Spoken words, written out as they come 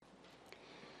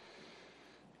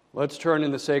Let's turn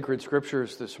in the sacred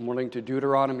scriptures this morning to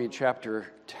Deuteronomy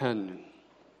chapter 10.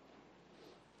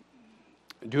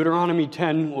 Deuteronomy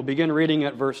 10, we'll begin reading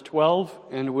at verse 12,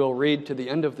 and we'll read to the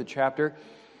end of the chapter.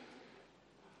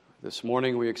 This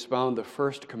morning we expound the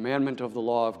first commandment of the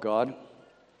law of God.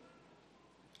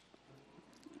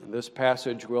 And this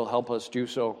passage will help us do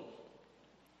so.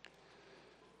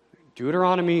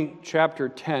 Deuteronomy chapter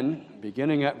 10,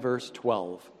 beginning at verse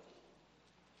 12.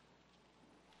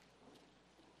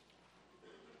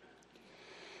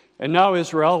 And now,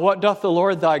 Israel, what doth the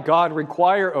Lord thy God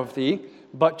require of thee,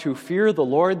 but to fear the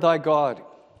Lord thy God,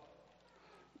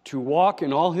 to walk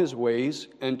in all his ways,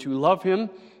 and to love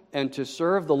him, and to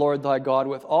serve the Lord thy God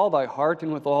with all thy heart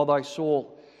and with all thy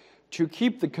soul, to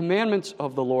keep the commandments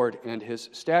of the Lord and his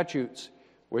statutes,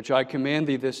 which I command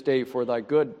thee this day for thy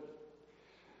good.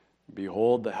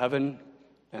 Behold, the heaven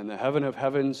and the heaven of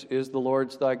heavens is the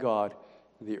Lord's thy God,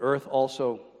 the earth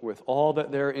also with all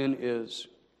that therein is.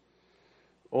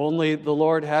 Only the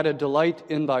Lord had a delight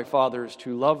in thy fathers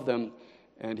to love them,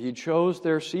 and he chose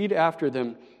their seed after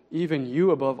them, even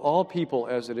you above all people,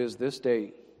 as it is this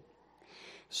day.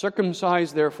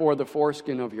 Circumcise therefore the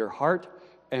foreskin of your heart,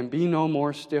 and be no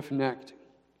more stiff-necked.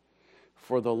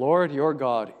 For the Lord your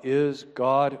God is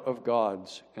God of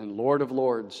gods and Lord of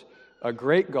lords, a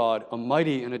great God, a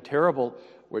mighty and a terrible,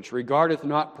 which regardeth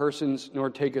not persons nor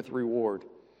taketh reward.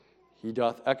 He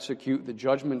doth execute the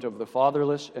judgment of the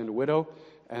fatherless and widow,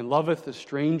 and loveth the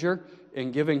stranger,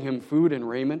 in giving him food and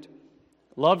raiment.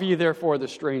 Love ye therefore the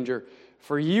stranger,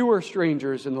 for ye were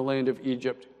strangers in the land of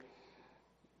Egypt.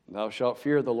 Thou shalt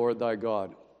fear the Lord thy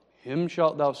God. Him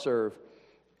shalt thou serve,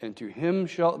 and to him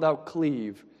shalt thou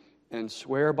cleave, and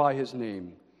swear by his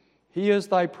name. He is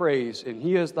thy praise, and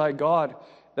he is thy God,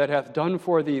 that hath done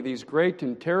for thee these great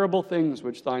and terrible things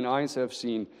which thine eyes have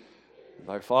seen.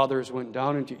 Thy fathers went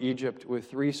down into Egypt with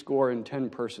 70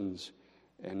 persons.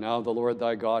 And now the Lord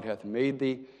thy God hath made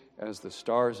thee as the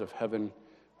stars of heaven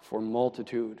for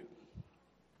multitude.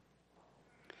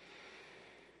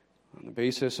 On the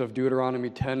basis of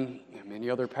Deuteronomy 10 and many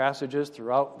other passages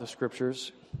throughout the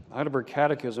Scriptures, the Heidelberg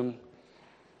Catechism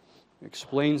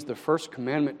explains the first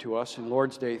commandment to us in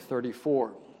Lord's Day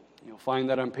 34. You'll find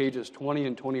that on pages 20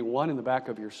 and 21 in the back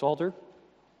of your Psalter.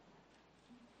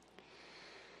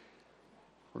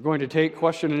 We're going to take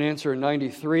question and answer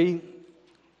 93,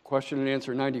 question and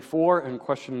answer 94, and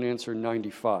question and answer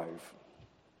 95.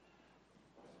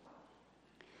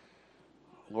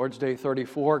 Lord's Day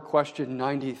 34, question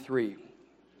 93.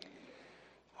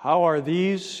 How are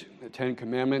these, the 10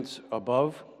 commandments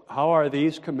above, how are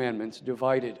these commandments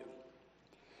divided?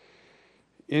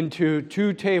 Into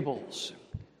 2 tables,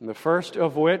 the first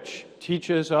of which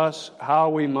teaches us how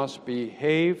we must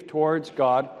behave towards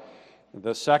God,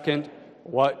 the second,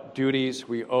 what duties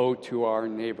we owe to our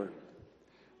neighbor.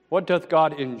 What doth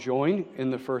God enjoin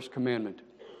in the first commandment?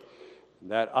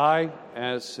 That I,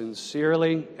 as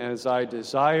sincerely as I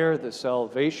desire the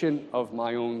salvation of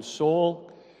my own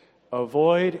soul,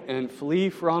 avoid and flee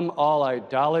from all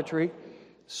idolatry,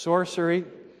 sorcery,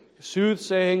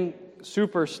 soothsaying,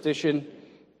 superstition,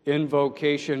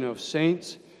 invocation of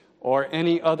saints, or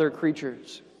any other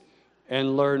creatures,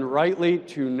 and learn rightly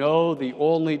to know the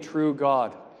only true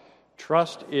God,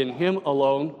 trust in him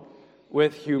alone,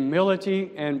 with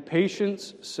humility and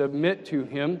patience submit to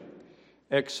him,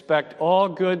 expect all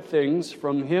good things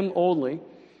from him only,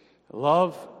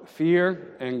 love,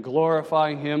 fear, and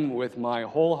glorify him with my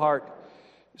whole heart,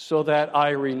 so that I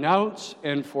renounce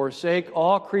and forsake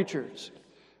all creatures,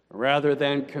 rather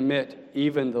than commit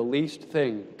even the least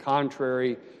thing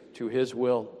contrary to his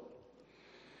will.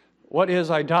 What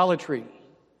is idolatry?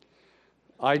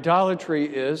 Idolatry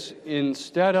is,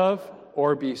 instead of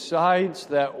or besides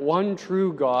that one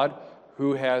true God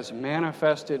who has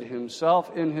manifested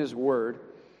himself in his word,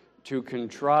 to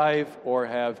contrive or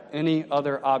have any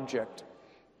other object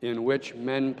in which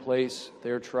men place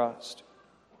their trust.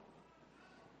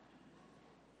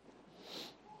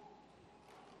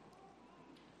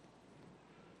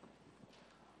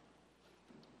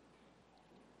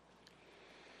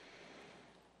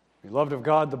 Beloved of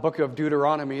God, the book of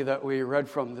Deuteronomy that we read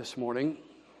from this morning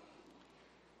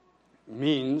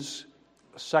means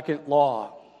second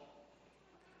law.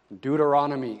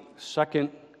 Deuteronomy, second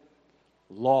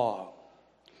law.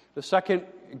 The second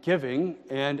giving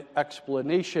and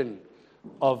explanation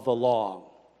of the law.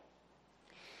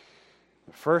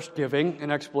 The first giving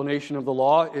and explanation of the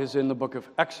law is in the book of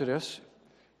Exodus.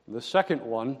 The second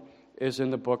one is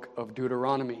in the book of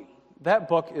Deuteronomy. That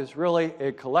book is really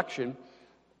a collection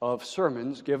of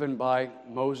sermons given by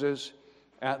Moses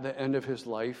at the end of his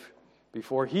life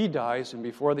before he dies and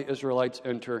before the Israelites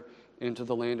enter into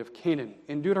the land of Canaan.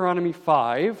 In Deuteronomy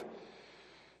 5,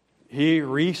 he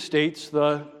restates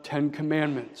the Ten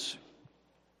Commandments.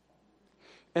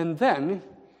 And then,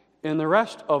 in the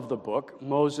rest of the book,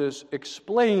 Moses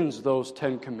explains those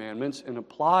Ten Commandments and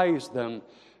applies them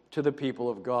to the people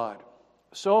of God.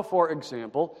 So, for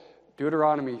example,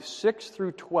 Deuteronomy 6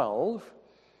 through 12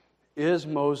 is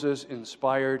Moses'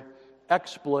 inspired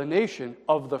explanation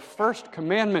of the first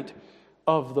commandment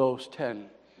of those 10.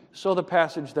 So the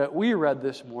passage that we read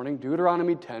this morning,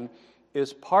 Deuteronomy 10,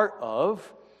 is part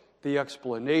of the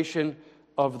explanation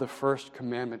of the first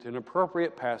commandment, an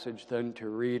appropriate passage then to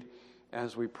read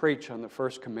as we preach on the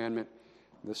first commandment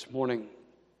this morning.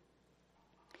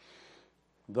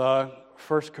 The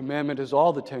first commandment, as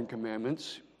all the 10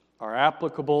 commandments, are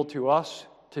applicable to us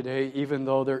today, even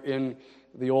though they're in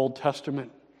the Old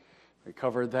Testament. We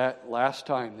covered that last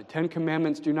time. The 10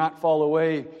 commandments do not fall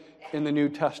away in the New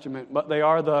Testament, but they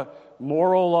are the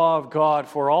moral law of God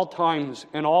for all times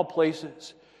and all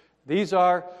places. These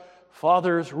are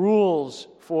Father's rules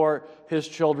for his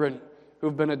children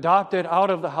who've been adopted out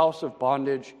of the house of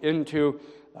bondage into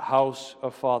the house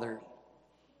of Father.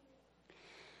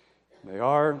 They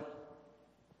are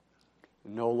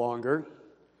no longer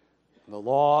the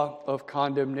law of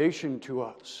condemnation to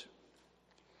us.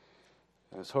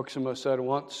 As Hoeksema said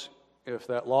once, if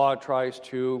that law tries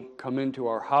to come into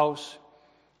our house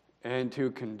and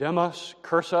to condemn us,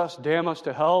 curse us, damn us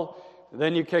to hell,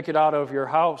 then you kick it out of your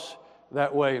house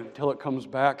that way until it comes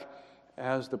back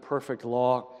as the perfect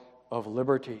law of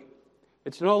liberty.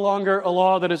 It's no longer a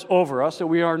law that is over us, and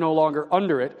we are no longer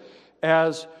under it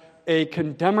as a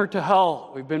condemner to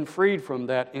hell. We've been freed from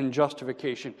that in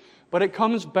justification. But it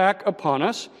comes back upon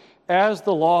us as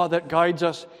the law that guides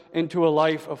us into a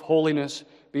life of holiness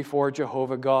before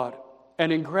Jehovah God.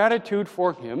 And in gratitude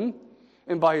for him,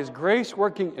 and by his grace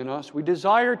working in us, we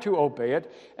desire to obey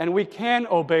it, and we can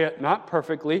obey it, not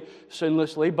perfectly,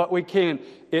 sinlessly, but we can.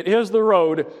 It is the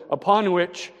road upon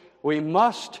which we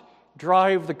must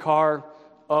drive the car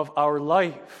of our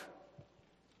life.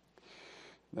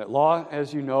 That law,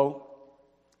 as you know,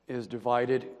 is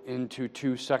divided into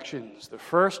two sections. The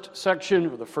first section,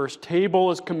 or the first table,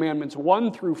 is commandments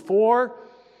 1 through 4,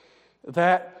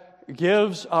 that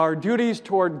gives our duties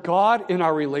toward God in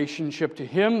our relationship to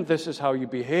him. This is how you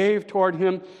behave toward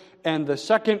him. And the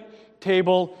second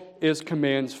table is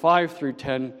commands 5 through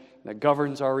 10, that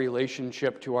governs our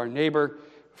relationship to our neighbor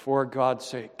for God's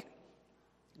sake.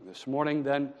 This morning,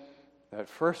 then, that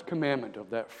first commandment of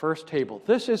that first table,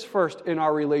 this is first in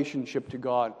our relationship to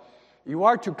God. You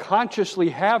are to consciously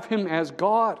have him as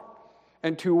God,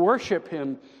 and to worship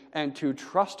him, and to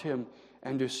trust him,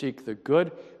 and to seek the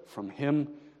good from him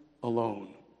alone.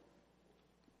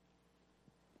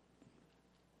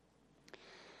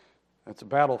 That's a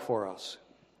battle for us.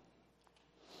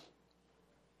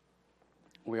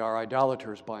 We are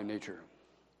idolaters by nature.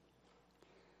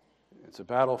 It's a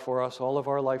battle for us all of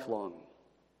our life long.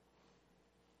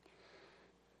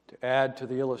 To add to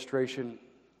the illustration,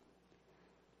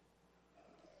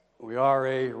 we are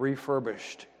a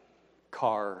refurbished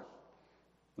car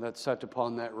that's set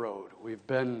upon that road. We've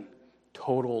been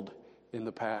totaled in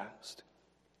the past.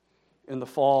 In the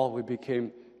fall, we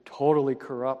became totally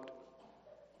corrupt,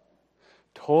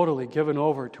 totally given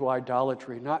over to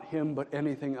idolatry. Not him, but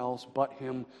anything else but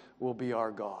him will be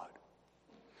our God.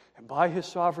 And by his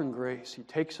sovereign grace, he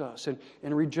takes us, and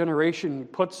in regeneration, he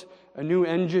puts a new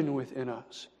engine within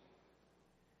us.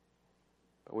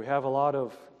 But we have a lot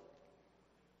of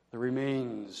the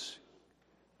remains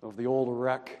of the old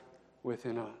wreck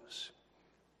within us.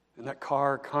 And that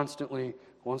car constantly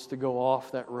wants to go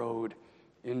off that road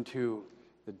into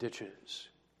the ditches.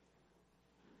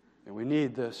 And we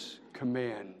need this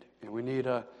command, and we need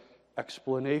an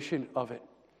explanation of it.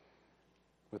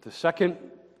 With the second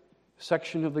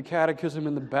section of the catechism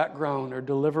in the background, or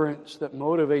deliverance, that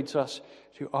motivates us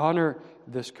to honor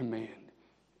this command.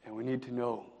 And we need to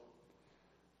know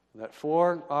that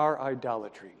for our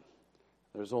idolatry,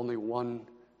 there's only one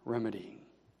remedy.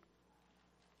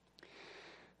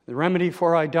 The remedy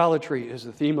for idolatry is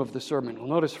the theme of the sermon. We'll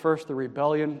notice first the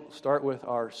rebellion. We'll start with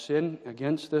our sin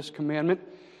against this commandment.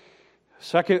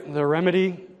 Second, the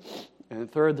remedy.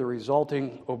 And third, the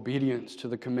resulting obedience to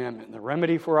the commandment. The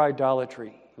remedy for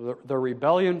idolatry. The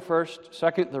rebellion first.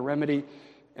 Second, the remedy.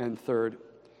 And third,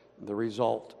 the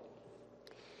result.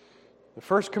 The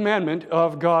first commandment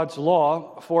of God's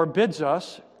law forbids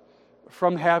us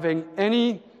from having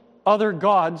any other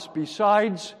gods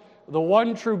besides the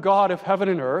one true God of heaven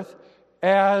and earth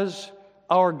as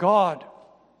our God.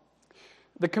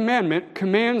 The commandment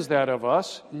commands that of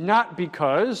us, not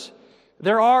because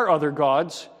There are other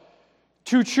gods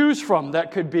to choose from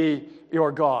that could be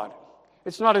your God.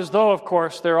 It's not as though, of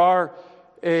course, there are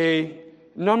a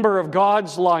number of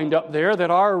gods lined up there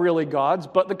that are really gods,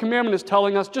 but the commandment is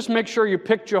telling us just make sure you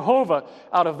pick Jehovah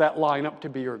out of that lineup to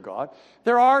be your God.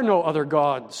 There are no other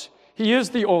gods. He is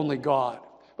the only God.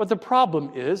 But the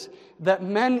problem is that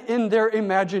men in their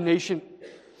imagination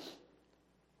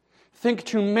think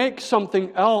to make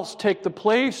something else take the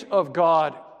place of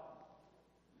God,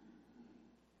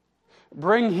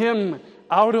 bring Him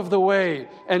out of the way,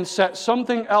 and set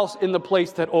something else in the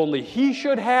place that only He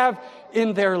should have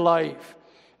in their life.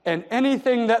 And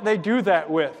anything that they do that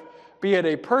with, be it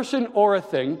a person or a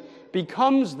thing,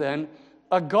 becomes then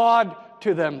a god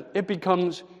to them. It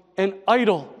becomes an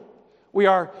idol. We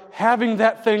are having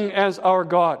that thing as our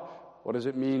God. What does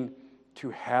it mean to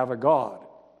have a God?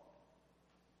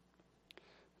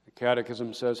 The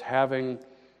Catechism says having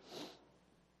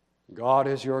God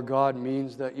as your God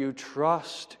means that you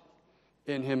trust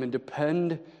in Him and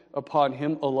depend upon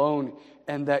Him alone,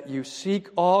 and that you seek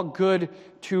all good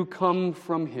to come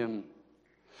from Him.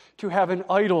 To have an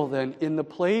idol, then, in the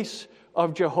place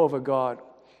of Jehovah God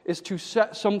is to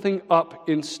set something up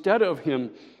instead of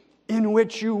Him in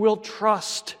which you will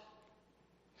trust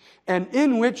and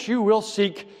in which you will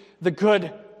seek the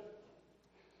good.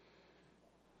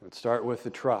 Let's start with the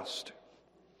trust.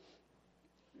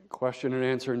 Question and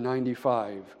answer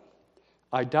 95.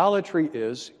 Idolatry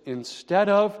is, instead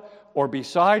of or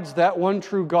besides that one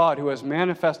true God who has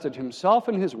manifested Himself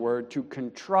in His Word, to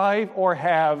contrive or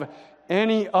have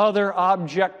any other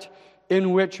object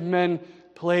in which men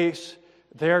place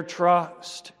their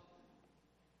trust.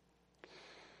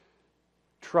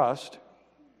 Trust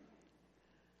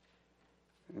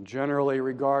generally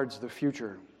regards the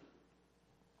future.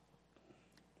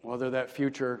 Whether that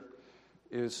future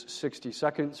is 60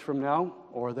 seconds from now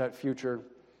or that future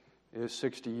is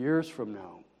 60 years from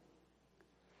now.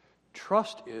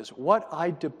 Trust is what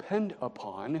I depend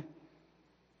upon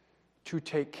to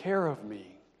take care of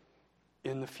me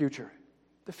in the future.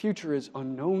 The future is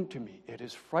unknown to me. It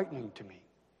is frightening to me.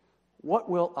 What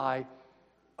will I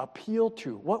appeal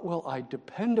to? What will I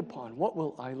depend upon? What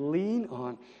will I lean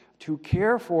on to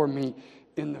care for me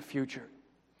in the future?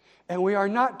 And we are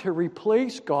not to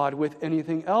replace God with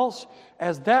anything else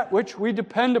as that which we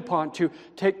depend upon to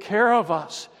take care of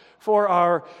us for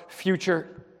our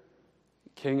future.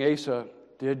 King Asa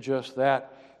did just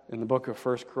that in the book of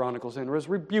 1 Chronicles and was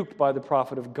rebuked by the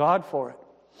prophet of God for it.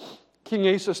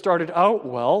 King Asa started out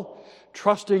well,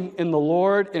 trusting in the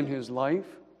Lord in his life.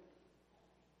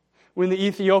 When the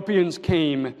Ethiopians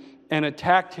came and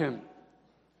attacked him,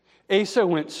 Asa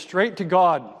went straight to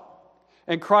God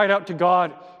and cried out to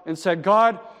God and said,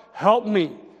 "God, help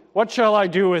me. What shall I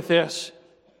do with this?"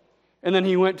 And then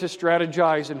he went to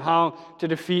strategize on how to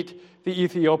defeat the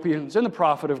Ethiopians. And the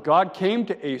prophet of God came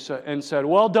to Asa and said,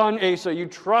 "Well done, Asa, you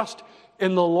trust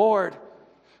in the Lord."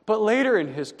 But later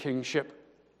in his kingship,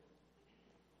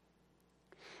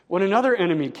 when another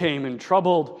enemy came and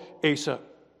troubled Asa,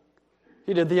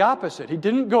 he did the opposite. He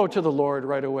didn't go to the Lord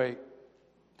right away.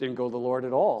 Didn't go to the Lord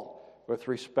at all with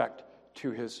respect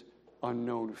to his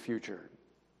unknown future.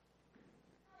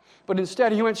 But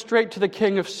instead, he went straight to the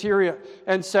king of Syria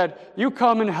and said, "You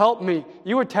come and help me.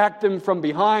 You attack them from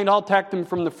behind, I'll attack them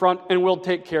from the front, and we'll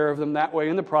take care of them that way."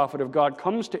 And the prophet of God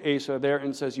comes to Asa there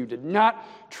and says, "You did not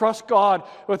trust God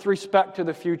with respect to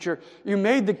the future. You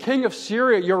made the king of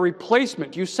Syria your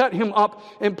replacement. You set him up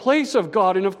in place of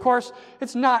God." And of course,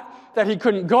 it's not that he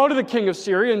couldn't go to the king of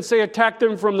Syria and say, "Attack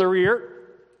them from the rear."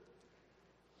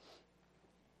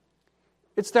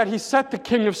 It's that he set the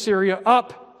king of Syria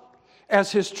up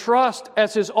as his trust,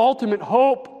 as his ultimate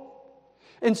hope,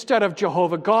 instead of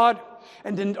Jehovah God,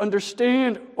 and didn't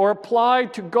understand or apply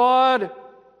to God,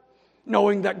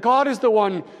 knowing that God is the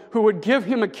one who would give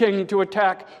him a king to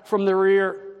attack from the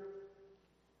rear.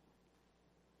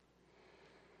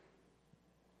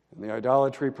 And the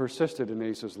idolatry persisted in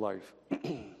Asa's life.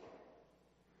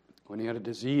 When he had a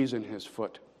disease in his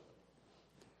foot,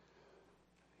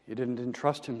 he didn't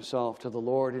entrust himself to the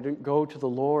Lord. He didn't go to the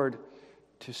Lord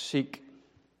to seek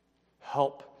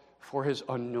help for his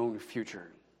unknown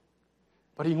future.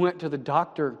 But he went to the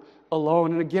doctor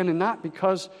alone, and again, and not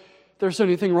because there's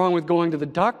anything wrong with going to the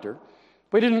doctor,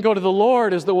 but he didn't go to the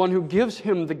Lord as the one who gives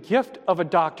him the gift of a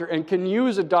doctor and can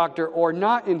use a doctor or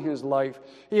not in his life.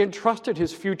 He entrusted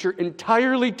his future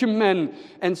entirely to men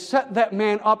and set that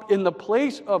man up in the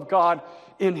place of God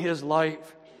in his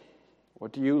life.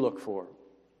 What do you look for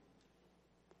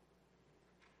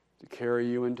to carry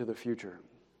you into the future?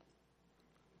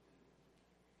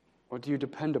 What do you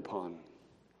depend upon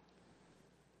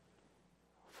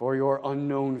for your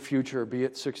unknown future, be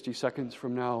it 60 seconds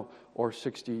from now or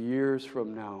 60 years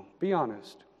from now. Be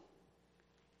honest.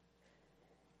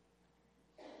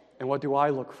 And what do I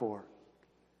look for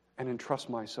and entrust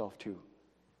myself to?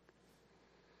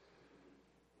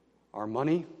 Our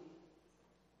money?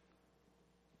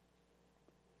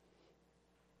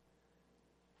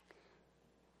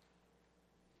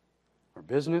 Our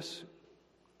business?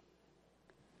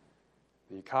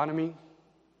 The economy?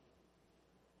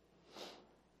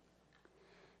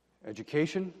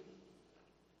 Education?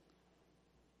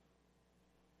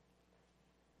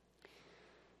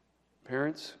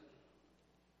 Parents?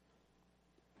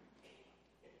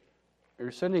 You're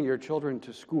sending your children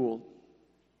to school,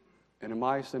 and am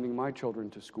I sending my children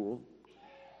to school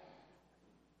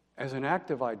as an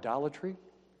act of idolatry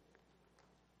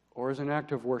or as an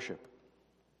act of worship?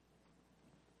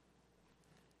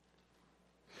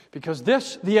 Because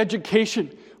the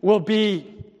education, will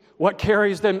be what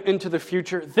carries them into the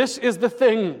future. This is the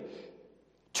thing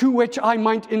to which I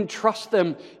might entrust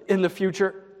them in the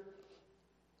future.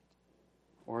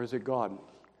 Or is it God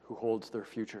who holds their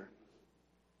future?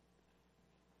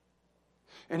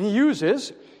 And He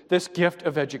uses this gift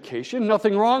of education.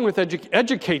 Nothing wrong with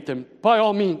educate them, by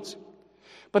all means.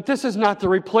 But this is not the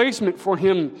replacement for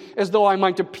Him, as though I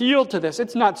might appeal to this.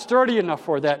 It's not sturdy enough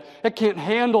for that. It can't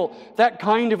handle that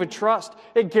kind of a trust.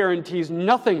 It guarantees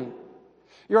nothing.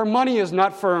 Your money is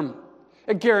not firm.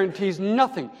 It guarantees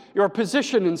nothing. Your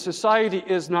position in society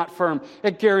is not firm.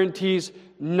 It guarantees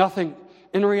nothing.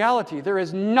 In reality, there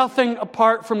is nothing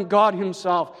apart from God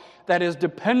Himself that is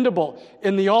dependable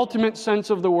in the ultimate sense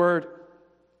of the word.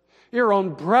 Your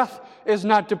own breath is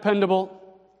not dependable.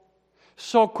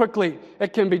 So quickly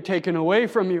it can be taken away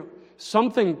from you.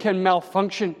 Something can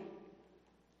malfunction.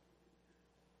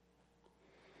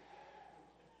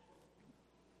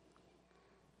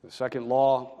 The second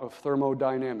law of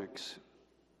thermodynamics.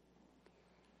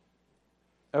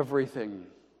 Everything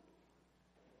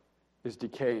is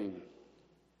decaying.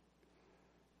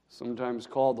 Sometimes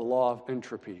called the law of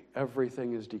entropy.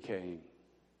 Everything is decaying.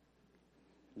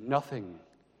 Nothing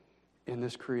in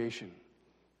this creation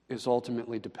is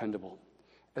ultimately dependable.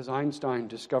 As Einstein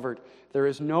discovered, there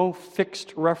is no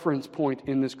fixed reference point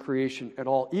in this creation at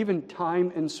all. Even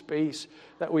time and space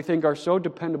that we think are so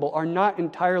dependable are not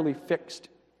entirely fixed.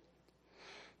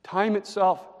 Time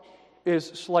itself is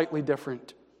slightly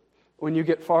different when you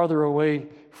get farther away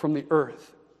from the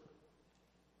earth.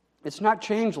 It's not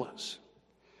changeless.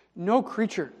 No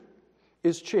creature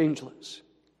is changeless.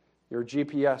 Your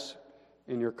GPS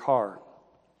in your car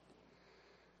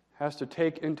has to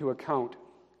take into account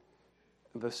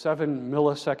the 7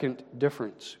 millisecond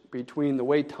difference between the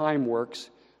way time works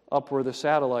up where the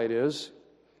satellite is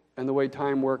and the way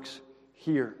time works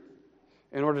here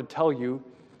in order to tell you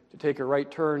to take a right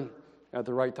turn at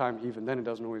the right time. Even then, it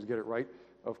doesn't always get it right,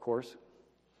 of course.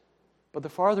 But the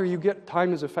farther you get,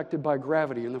 time is affected by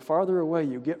gravity, and the farther away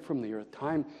you get from the earth,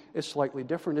 time is slightly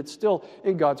different. It's still,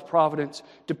 in God's providence,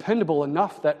 dependable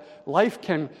enough that life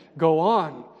can go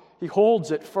on. He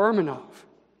holds it firm enough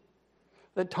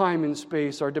that time and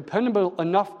space are dependable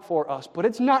enough for us, but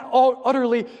it's not all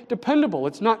utterly dependable.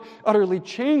 It's not utterly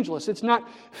changeless. It's not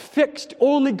fixed.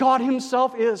 Only God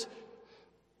Himself is.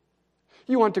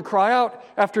 You want to cry out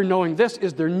after knowing this: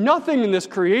 is there nothing in this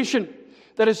creation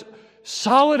that is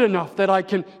solid enough that I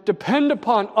can depend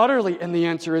upon utterly? And the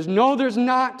answer is no, there's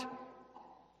not.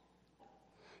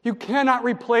 You cannot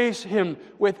replace Him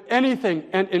with anything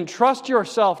and entrust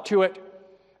yourself to it.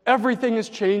 Everything is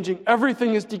changing.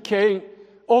 Everything is decaying.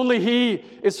 Only He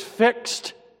is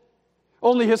fixed.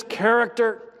 Only His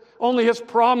character, only His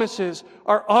promises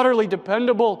are utterly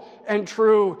dependable and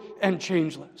true and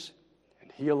changeless. And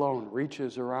He alone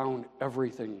reaches around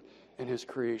everything in His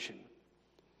creation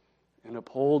and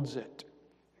upholds it,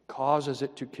 causes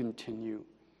it to continue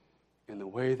in the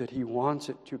way that He wants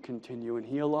it to continue. And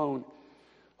He alone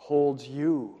holds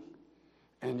you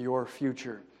and your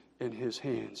future in His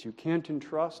hands. You can't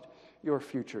entrust your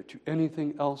future to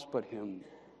anything else but Him.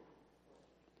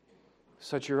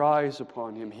 Set your eyes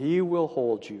upon Him. He will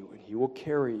hold you and He will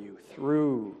carry you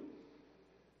through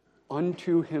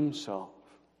unto Himself.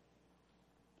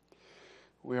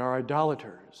 We are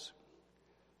idolaters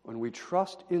when we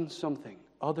trust in something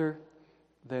other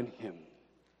than Him.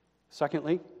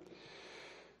 Secondly,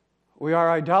 we are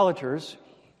idolaters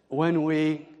when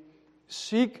we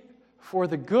seek for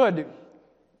the good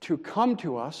to come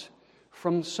to us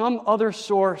from some other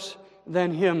source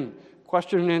than Him.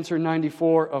 Question and answer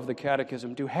 94 of the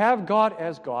Catechism. To have God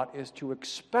as God is to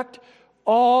expect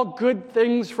all good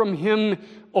things from Him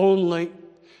only.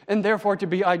 And therefore to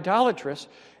be idolatrous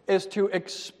is to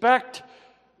expect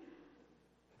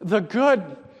the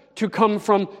good to come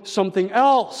from something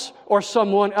else or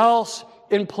someone else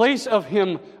in place of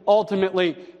him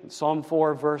ultimately. In Psalm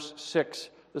 4, verse 6,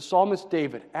 the psalmist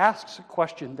David asks a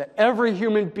question that every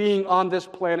human being on this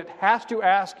planet has to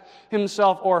ask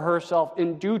himself or herself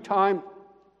in due time.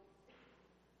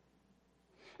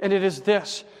 And it is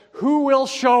this: who will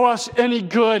show us any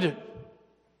good?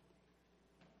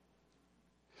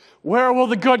 Where will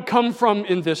the good come from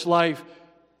in this life?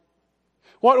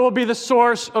 What will be the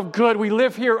source of good? We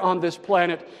live here on this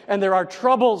planet, and there are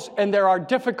troubles, and there are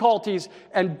difficulties,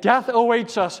 and death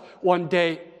awaits us one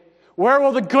day. Where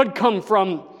will the good come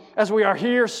from as we are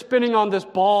here spinning on this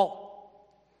ball?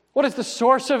 What is the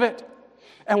source of it?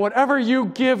 And whatever you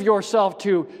give yourself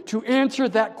to answer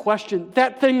that question,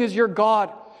 that thing is your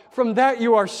God. From that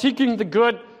you are seeking the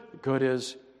good. The good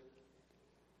is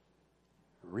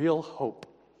real hope.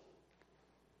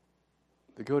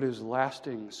 The good is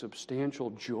lasting,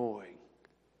 substantial joy.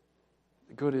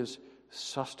 The good is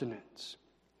sustenance.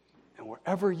 And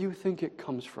wherever you think it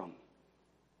comes from,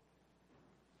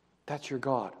 that's your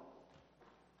God.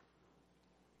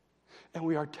 And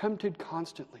we are tempted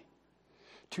constantly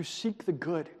to seek the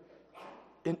good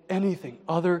in anything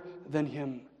other than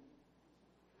Him.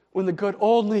 When the good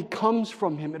only comes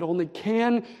from Him, it only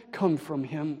can come from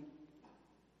Him.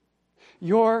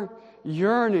 Your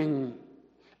yearning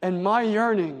and my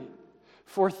yearning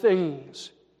for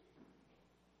things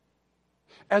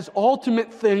as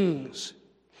ultimate things,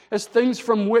 as things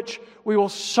from which we will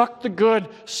suck the good,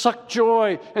 suck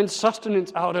joy and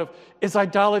sustenance out of, is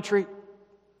idolatry.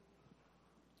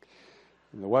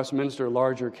 In the Westminster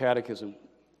Larger Catechism,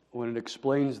 when it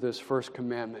explains this first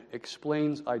commandment,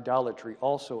 explains idolatry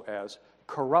also as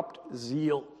corrupt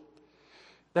zeal.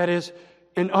 That is,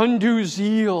 an undue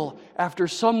zeal after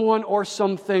someone or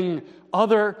something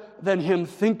other than Him,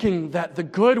 thinking that the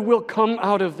good will come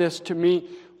out of this to me.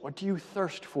 What do you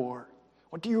thirst for?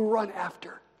 What do you run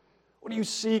after? What do you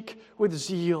seek with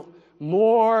zeal?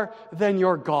 More than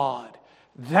your God.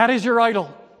 That is your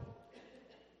idol.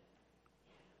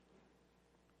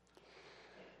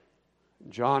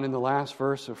 John, in the last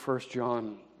verse of 1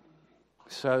 John,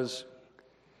 says,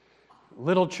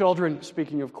 little children,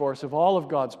 speaking, of course, of all of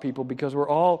God's people, because we're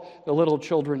all the little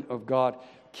children of God,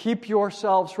 keep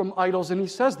yourselves from idols. And he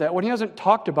says that when he hasn't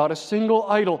talked about a single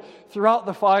idol throughout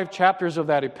the 5 chapters of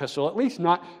that epistle, at least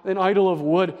not an idol of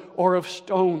wood or of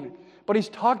stone. But he's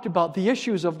talked about the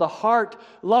issues of the heart,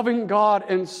 loving God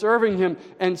and serving Him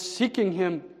and seeking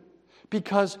Him,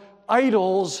 because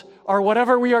idols are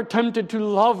whatever we are tempted to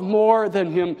love more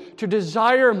than Him, to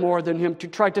desire more than Him, to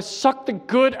try to suck the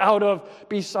good out of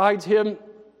besides Him.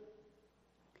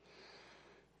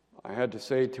 I had to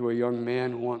say to a young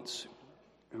man once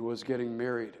who was getting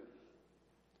married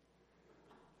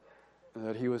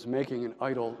that he was making an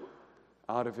idol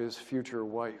out of his future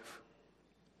wife.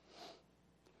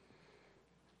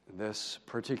 This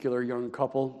particular young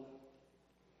couple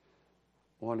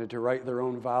wanted to write their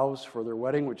own vows for their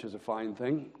wedding, which is a fine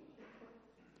thing.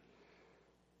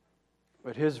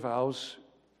 But his vows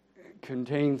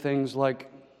contain things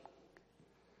like,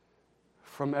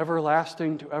 from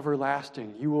everlasting to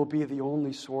everlasting, you will be the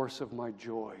only source of my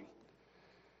joy.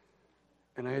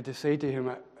 And I had to say to him,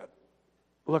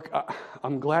 look,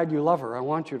 I'm glad you love her. I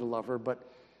want you to love her, but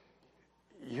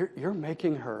you're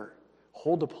making her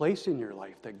hold a place in your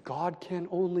life that God can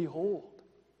only hold.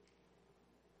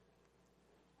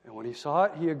 And when he saw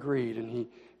it, he agreed, and he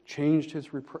changed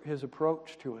his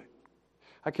approach to it.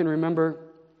 I can remember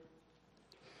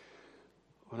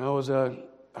when I was a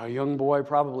young boy,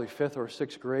 probably 5th or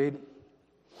 6th grade,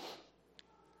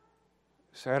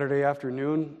 Saturday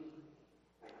afternoon,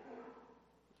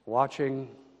 watching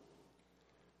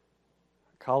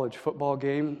a college football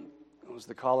game. It was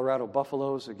the Colorado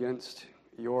Buffaloes against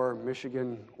your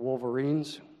Michigan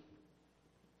Wolverines.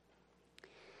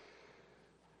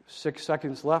 6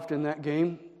 seconds left in that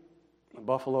game. The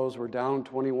Buffaloes were down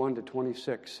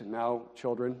 21-26. And now,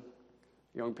 children,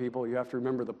 young people, you have to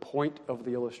remember the point of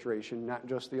the illustration, not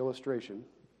just the illustration.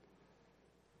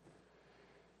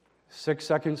 6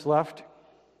 seconds left.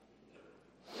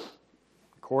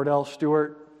 Cordell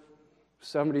Stewart,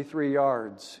 73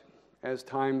 yards. As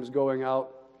time's going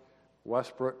out,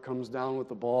 Westbrook comes down with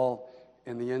the ball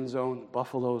in the end zone.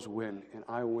 Buffaloes win. And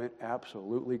I went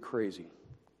absolutely crazy.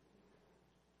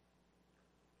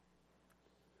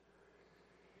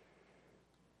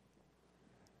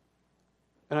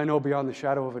 And I know beyond the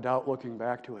shadow of a doubt, looking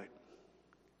back to it,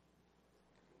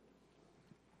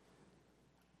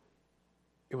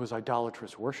 it was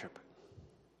idolatrous worship.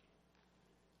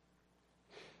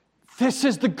 This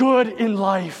is the good in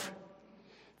life.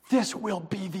 this will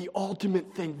be the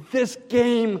ultimate thing. This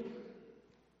game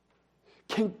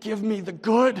can give me the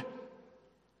good.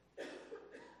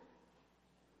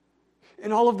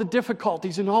 In all of the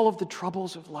difficulties, in all of the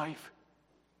troubles of life.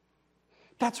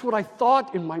 That's what I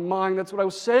thought in my mind. That's what I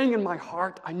was saying in my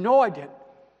heart. I know I did.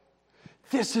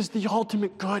 This is the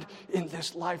ultimate good in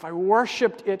this life. I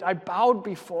worshiped it. I bowed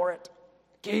before it.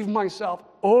 Gave myself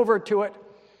over to it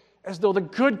as though the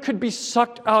good could be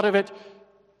sucked out of it.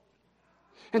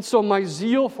 And so my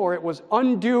zeal for it was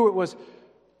undue. It was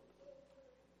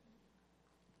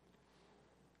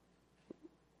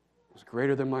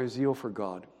greater than my zeal for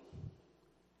God.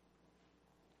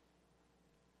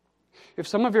 If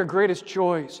some of your greatest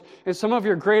joys and some of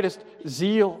your greatest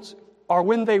zeals are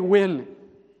when they win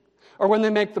or when they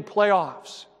make the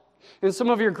playoffs, and some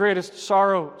of your greatest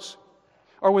sorrows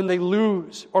are when they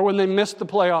lose or when they miss the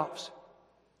playoffs,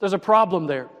 there's a problem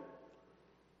there.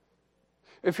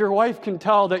 If your wife can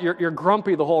tell that you're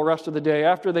grumpy the whole rest of the day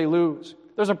after they lose,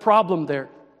 there's a problem there.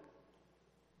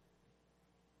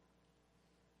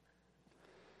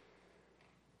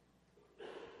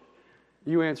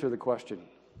 You answer the question.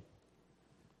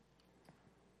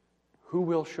 Who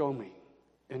will show me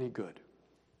any good?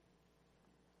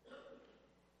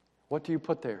 What do you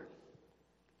put there?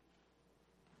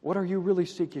 What are you really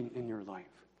seeking in your life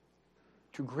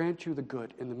to grant you the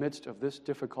good in the midst of this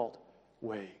difficult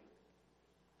way?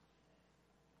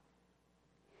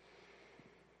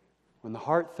 When the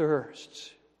heart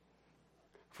thirsts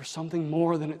for something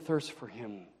more than it thirsts for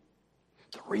Him,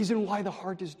 the reason why the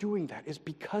heart is doing that is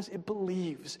because it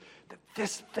believes that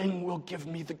this thing will give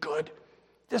me the good.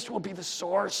 This will be the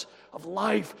source of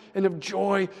life and of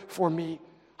joy for me.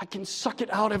 I can suck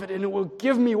it out of it and it will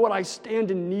give me what I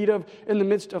stand in need of in the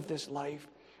midst of this life.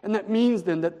 And that means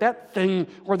then that that thing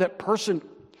or that person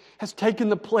has taken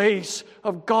the place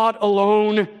of God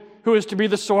alone, who is to be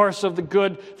the source of the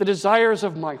good, the desires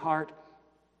of my heart.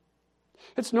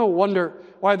 It's no wonder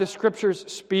why the Scriptures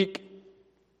speak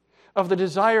of the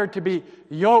desire to be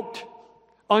yoked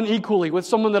unequally with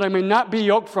someone that I may not be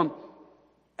yoked from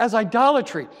as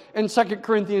idolatry in 2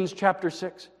 Corinthians chapter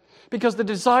 6. Because the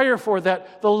desire for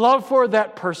that, the love for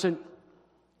that person,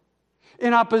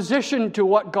 in opposition to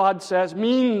what God says,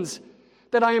 means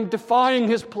that I am defying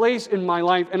His place in my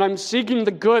life and I'm seeking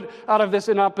the good out of this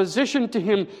in opposition to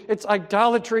Him. It's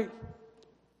idolatry.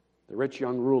 The rich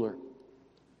young ruler.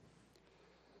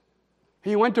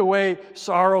 He went away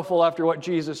sorrowful after what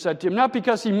Jesus said to him, not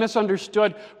because he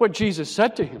misunderstood what Jesus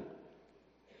said to him,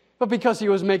 but because he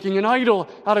was making an idol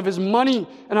out of his money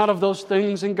and out of those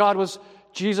things, and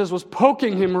Jesus was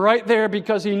poking him right there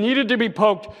because he needed to be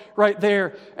poked right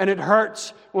there, and it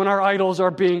hurts when our idols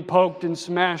are being poked and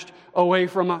smashed away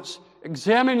from us.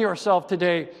 Examine yourself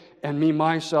today, and me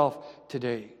myself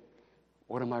today.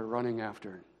 What am I running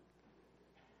after?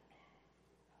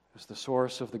 It's the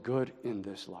source of the good in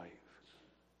this life.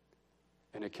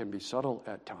 And it can be subtle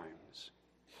at times.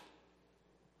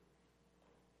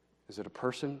 Is it a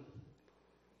person?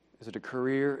 Is it a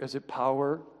career? Is it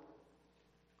power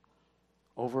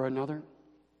over another?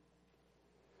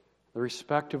 The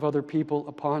respect of other people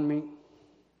upon me?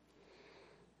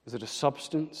 Is it a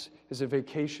substance? Is it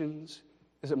vacations?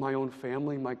 Is it my own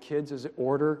family, my kids? Is it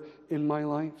order in my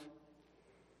life?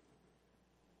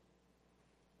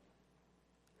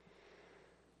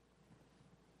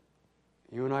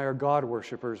 You and I are God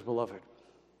worshipers, beloved.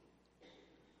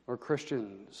 We're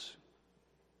Christians.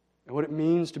 And what it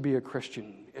means to be a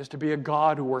Christian is to be a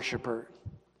God worshiper.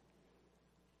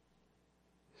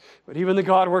 But even the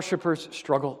God worshipers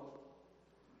struggle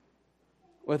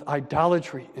with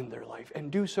idolatry in their life and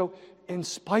do so in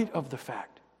spite of the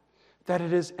fact that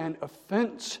it is an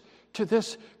offense to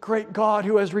this great God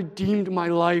who has redeemed my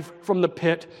life from the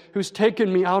pit, who's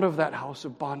taken me out of that house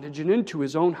of bondage and into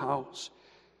His own house.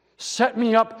 Set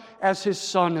me up as His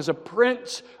son, as a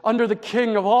prince under the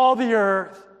King of all the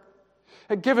earth,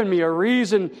 had given me a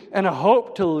reason and a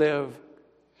hope to live.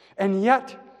 And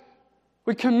yet,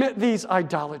 we commit these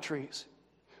idolatries.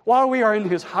 While we are in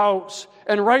His house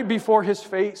and right before His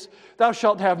face, thou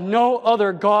shalt have no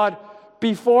other God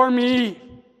before me.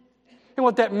 And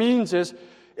what that means is,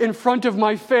 in front of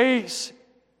my face.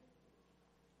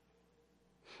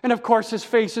 And of course, His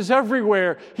face is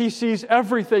everywhere. He sees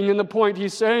everything. And the point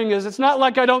He's saying is, it's not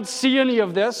like I don't see any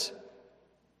of this.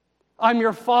 I'm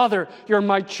your Father. You're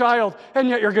my child. And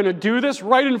yet you're going to do this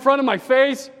right in front of my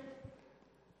face?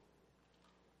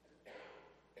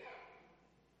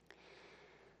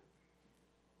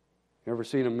 You ever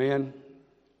seen a man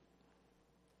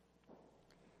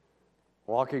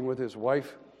walking with his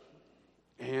wife,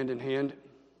 hand in hand,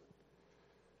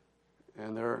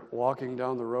 and they're walking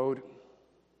down the road?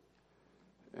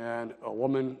 and a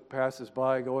woman passes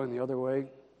by going the other way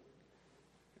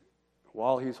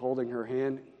while he's holding her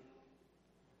hand,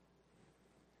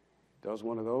 does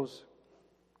one of those.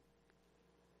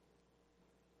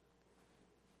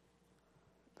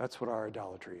 That's what our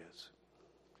idolatry is.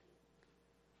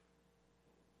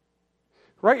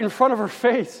 Right in front of her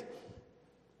face.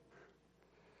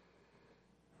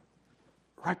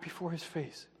 Right before his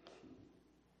face.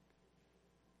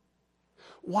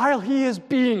 While he is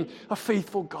being a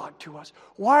faithful God to us,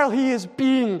 while he is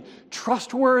being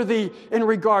trustworthy in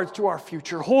regards to our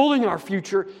future, holding our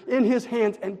future in his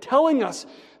hands and telling us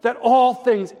that all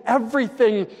things,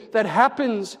 everything that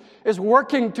happens is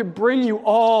working to bring you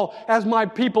all as my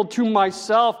people to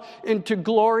myself into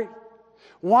glory.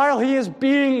 While he is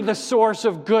being the source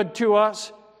of good to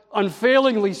us,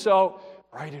 unfailingly so,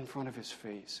 right in front of his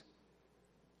face.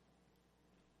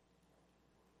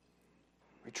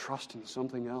 We trust in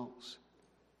something else.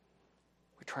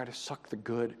 We try to suck the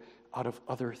good out of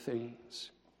other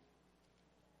things.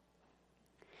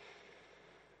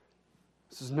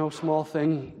 This is no small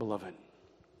thing, beloved.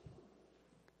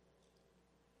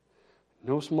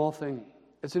 No small thing.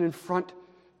 It's an affront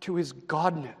to his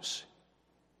godness.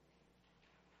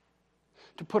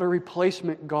 To put a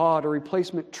replacement God, a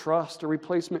replacement trust, a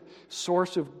replacement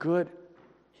source of good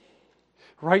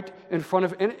right in front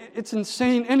of, and it's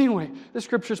insane anyway. The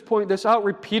scriptures point this out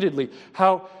repeatedly,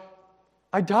 how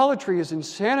idolatry is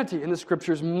insanity, and the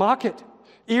scriptures mock it.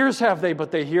 Ears have they,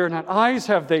 but they hear not. Eyes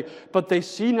have they, but they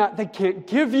see not. They can't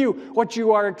give you what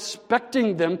you are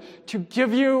expecting them to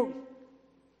give you,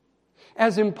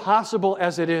 as impossible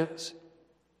as it is.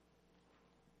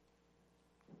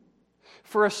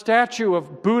 For a statue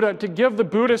of Buddha to give the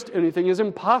Buddhist anything, as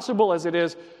impossible as it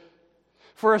is.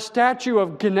 For a statue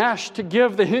of Ganesh to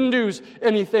give the Hindus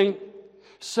anything,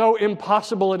 so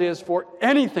impossible it is for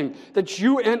anything that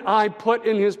you and I put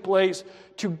in his place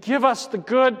to give us the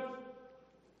good,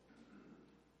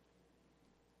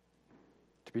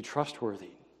 to be trustworthy.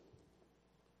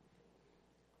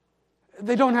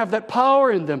 They don't have that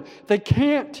power in them. They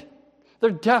can't. They're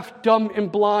deaf, dumb,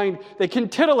 and blind. They can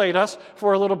titillate us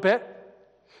for a little bit,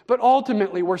 but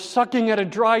ultimately we're sucking at a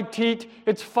dry teat.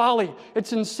 It's folly.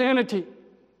 It's insanity.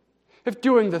 If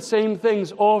doing the same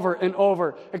things over and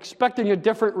over, expecting a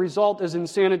different result is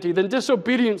insanity, then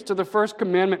disobedience to the first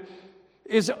commandment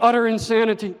is utter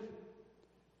insanity.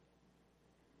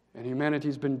 And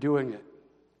humanity's been doing it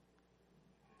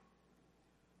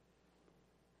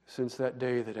since that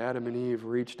day that Adam and Eve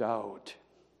reached out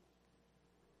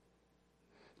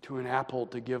to an apple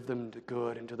to give them the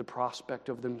good and to the prospect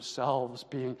of themselves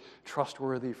being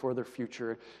trustworthy for their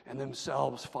future and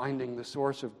themselves finding the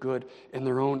source of good in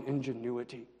their own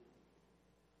ingenuity.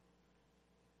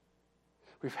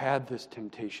 We've had this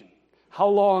temptation. How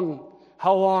long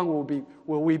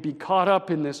will we be caught up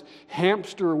in this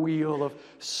hamster wheel of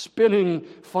spinning,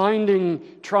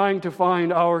 trying to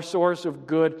find our source of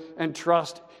good and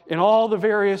trust in all the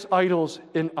various idols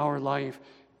in our life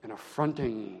and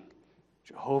affronting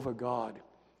Jehovah God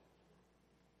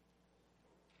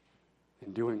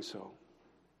in doing so?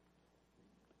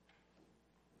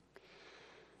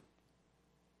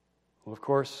 Well, of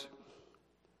course,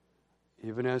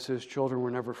 even as his children, we're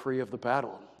never free of the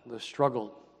battle, the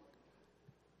struggle,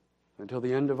 until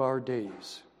the end of our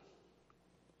days.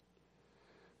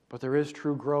 But there is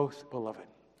true growth, beloved.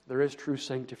 There is true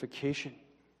sanctification.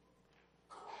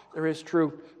 There is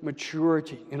true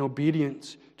maturity in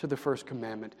obedience to the first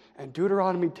commandment. And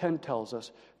Deuteronomy 10 tells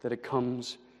us that it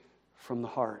comes from the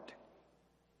heart.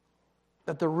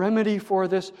 That the remedy for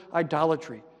this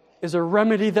idolatry is a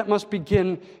remedy that must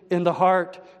begin in the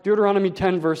heart. Deuteronomy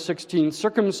 10 verse 16,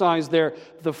 circumcise there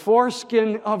the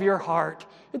foreskin of your heart.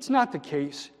 It's not the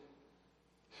case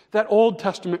that Old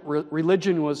Testament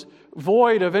religion was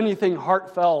void of anything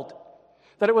heartfelt,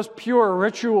 that it was pure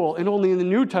ritual, and only in the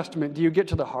New Testament do you get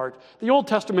to the heart. The Old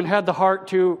Testament had the heart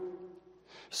too.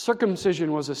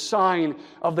 Circumcision was a sign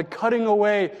of the cutting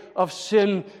away of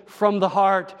sin from the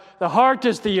heart. The heart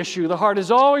is the issue. The heart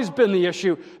has always been the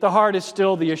issue. The heart is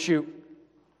still the issue.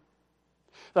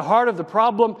 The heart of the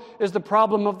problem is the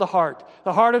problem of the heart.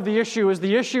 The heart of the issue is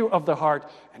the issue of the heart.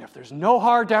 And if there's no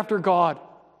heart after God,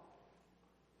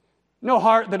 no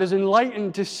heart that is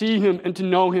enlightened to see Him and to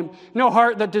know Him, no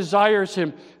heart that desires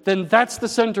Him, then that's the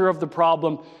center of the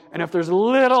problem. And if there's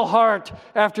little heart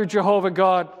after Jehovah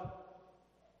God,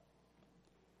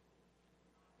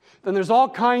 then there's all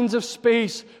kinds of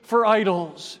space for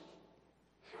idols.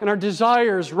 And our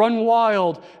desires run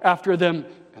wild after them.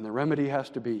 And the remedy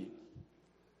has to be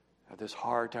that this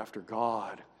heart after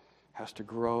God has to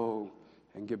grow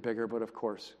and get bigger. But of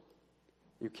course,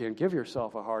 you can't give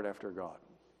yourself a heart after God.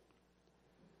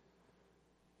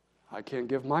 I can't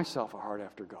give myself a heart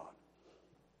after God.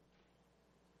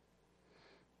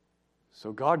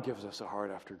 So God gives us a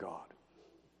heart after God.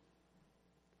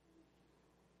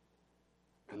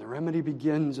 And the remedy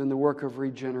begins in the work of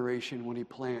regeneration when He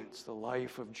plants the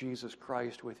life of Jesus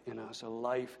Christ within us, a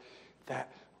life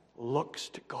that looks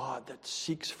to God, that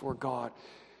seeks for God,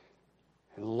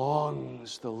 and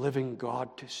longs the living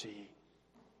God to see.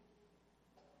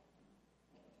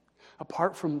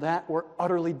 Apart from that, we're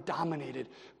utterly dominated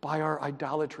by our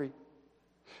idolatry,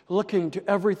 looking to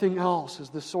everything else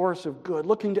as the source of good,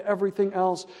 looking to everything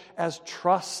else as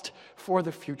trust for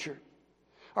the future.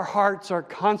 Our hearts are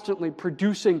constantly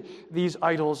producing these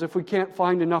idols if we can't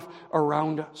find enough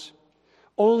around us.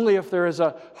 Only if there is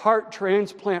a heart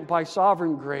transplant by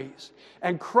sovereign grace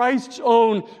and Christ's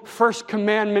own first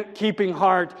commandment keeping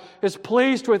heart is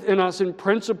placed within us in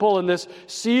principle in this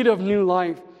seed of new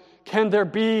life, can there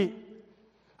be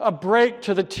a break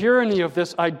to the tyranny of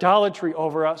this idolatry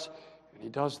over us. And He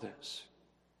does this.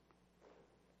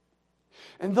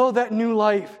 And though that new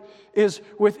life is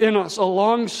within us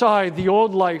alongside the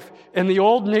old life and the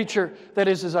old nature that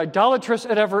is as idolatrous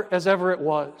as ever it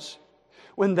was,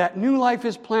 when that new life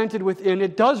is planted within,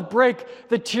 it does break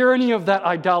the tyranny of that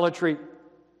idolatry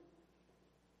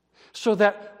so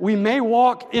that we may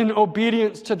walk in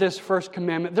obedience to this first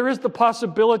commandment. There is the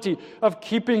possibility of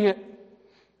keeping it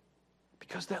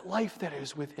because that life that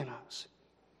is within us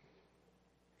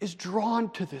is drawn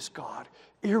to this God.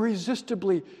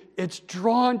 Irresistibly, it's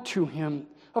drawn to Him.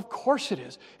 Of course it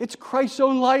is. It's Christ's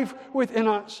own life within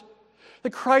us. The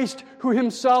Christ who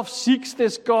Himself seeks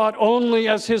this God only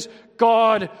as His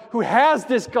God, who has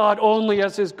this God only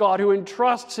as His God, who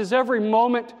entrusts His every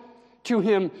moment to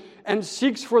Him and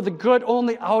seeks for the good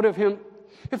only out of Him.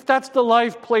 If that's the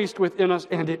life placed within us,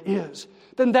 and it is,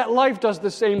 then that life does the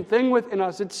same thing within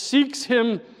us. It seeks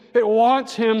Him, it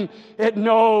wants Him, it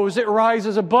knows, it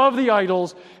rises above the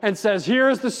idols and says, here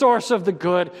is the source of the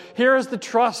good, here is the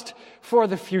trust for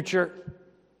the future.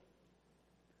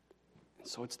 And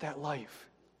so it's that life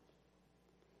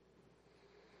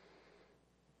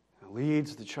that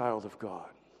leads the child of God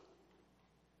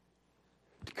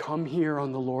to come here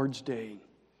on the Lord's day and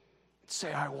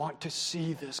say, I want to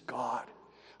see this God.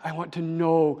 I want to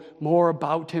know more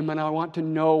about Him, and I want to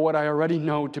know what I already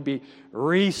know to be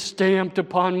re-stamped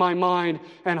upon my mind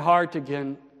and heart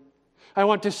again. I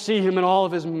want to see Him in all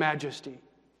of His majesty.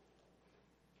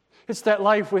 It's that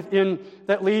life within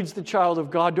that leads the child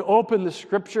of God to open the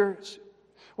Scriptures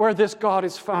where this God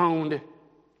is found,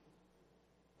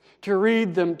 to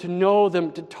read them, to know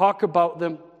them, to talk about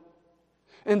them,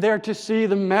 and there to see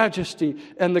the majesty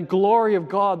and the glory of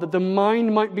God, that the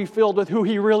mind might be filled with who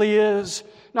He really is,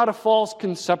 not a false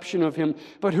conception of Him,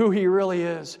 but who He really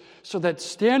is, so that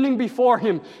standing before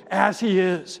Him as He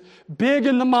is, big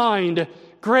in the mind,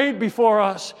 great before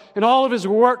us in all of His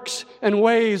works and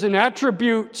ways and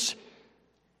attributes,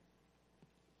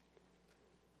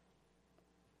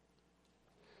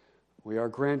 we are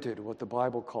granted what the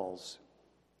Bible calls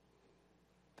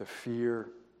the fear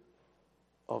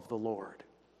of the Lord,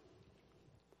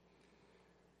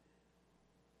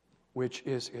 which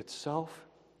is itself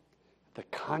the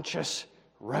conscious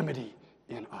remedy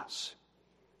in us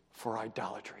for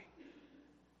idolatry.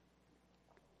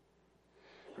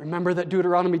 Remember that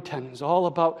Deuteronomy 10 is all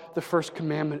about the first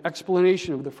commandment,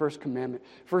 explanation of the first commandment.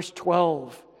 Verse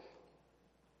 12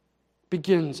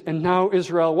 begins, and now,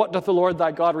 Israel, what doth the Lord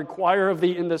thy God require of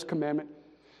thee in this commandment?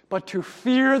 But to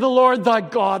fear the Lord thy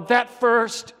God, that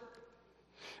first,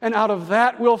 and out of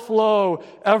that will flow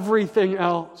everything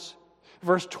else.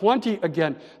 Verse 20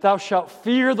 again, thou shalt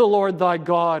fear the Lord thy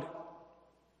God.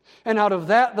 And out of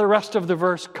that, the rest of the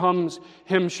verse comes,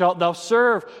 Him shalt thou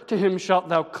serve, to Him shalt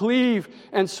thou cleave,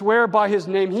 and swear by His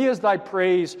name. He is thy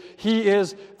praise, He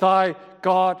is thy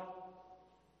God.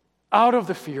 Out of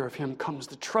the fear of Him comes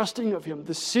the trusting of Him,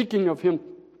 the seeking of Him,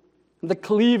 the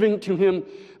cleaving to Him,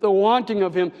 the wanting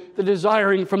of Him, the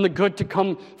desiring from the good to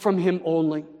come from Him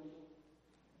only.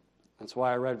 That's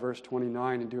why I read verse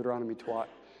 29 in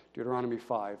Deuteronomy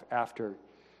 5, after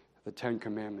the Ten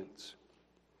Commandments.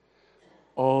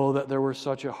 Oh, that there were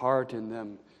such a heart in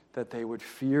them that they would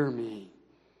fear me,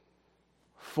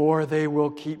 for they will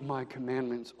keep my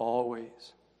commandments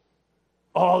always.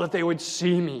 Oh, that they would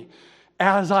see me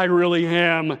as I really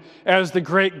am, as the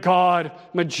great God,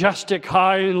 majestic,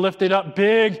 high and lifted up,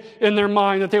 big in their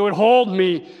mind, that they would hold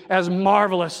me as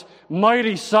marvelous,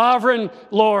 mighty, sovereign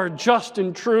Lord, just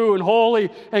and true and holy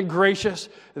and gracious.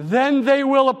 Then they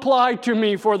will apply to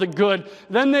me for the good.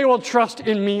 Then they will trust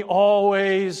in me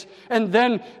always. And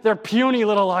then their puny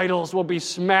little idols will be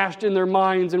smashed in their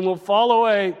minds and will fall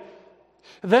away.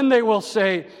 Then they will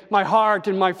say, my heart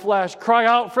and my flesh cry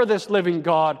out for this living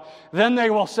God. Then they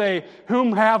will say,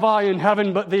 whom have I in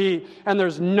heaven but thee? And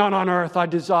there's none on earth I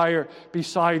desire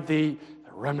beside thee.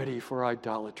 The remedy for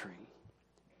idolatry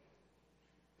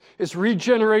is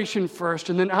regeneration first,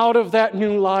 and then out of that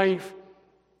new life,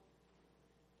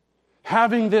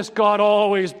 having this God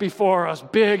always before us,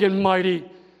 big and mighty,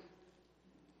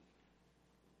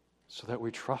 so that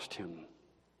we trust Him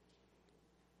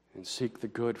and seek the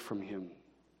good from Him.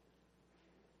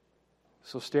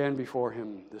 So stand before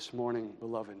Him this morning,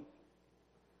 beloved,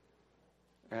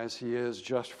 as He is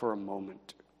just for a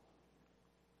moment.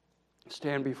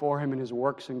 Stand before Him in His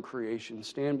works and creation.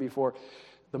 Stand before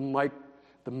the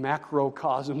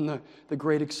macrocosm, the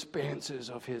great expanses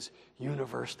of His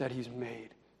universe that He's made.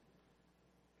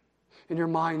 In your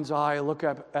mind's eye, look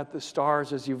up at the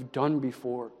stars as you've done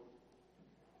before,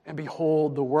 and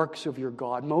behold the works of your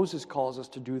God. Moses calls us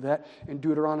to do that in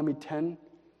Deuteronomy 10.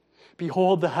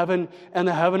 Behold, the heaven and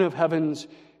the heaven of heavens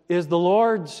is the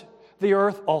Lord's, the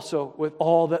earth also with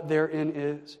all that therein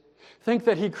is. Think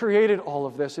that He created all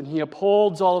of this, and He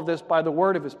upholds all of this by the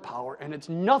word of His power, and it's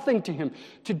nothing to Him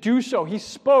to do so. He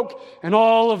spoke, and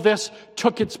all of this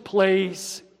took its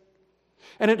place.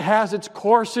 And it has its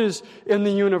courses in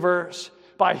the universe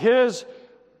by His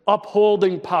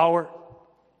upholding power.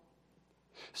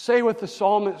 Say with the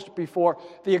psalmist before,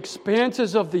 the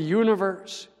expanses of the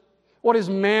universe. What is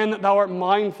man that thou art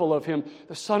mindful of him?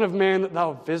 The Son of Man that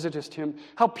thou visitest him?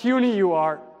 How puny you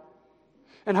are,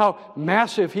 and how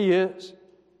massive He is.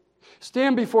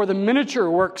 Stand before the miniature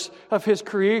works of His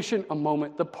creation a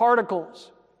moment, the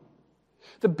particles,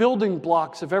 the building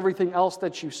blocks of everything else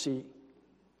that you see.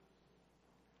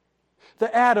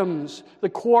 The atoms, the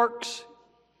quarks,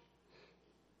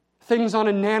 things on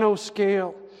a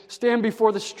nanoscale. Stand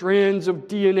before the strands of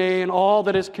DNA and all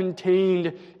that is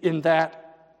contained in that.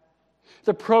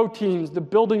 The proteins, the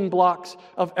building blocks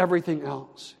of everything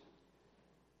else.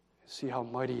 See how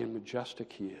mighty and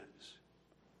majestic He is.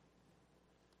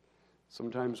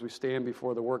 Sometimes we stand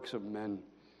before the works of men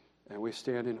and we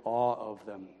stand in awe of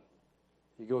them.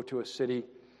 You go to a city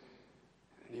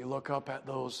and you look up at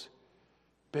those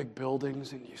big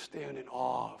buildings and you stand in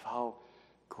awe of how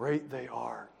great they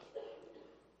are.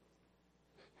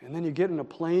 And then you get in a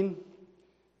plane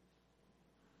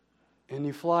and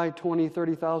you fly 20,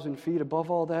 30,000 feet above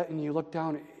all that, and you look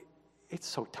down. It's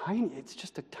so tiny. It's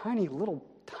just a tiny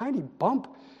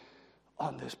bump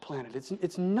on this planet.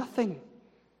 It's nothing.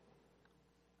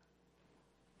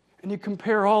 And you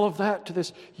compare all of that to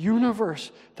this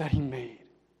universe that He made.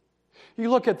 You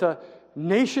look at the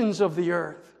nations of the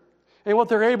earth and what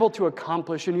they're able to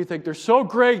accomplish, and you think they're so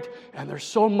great and they're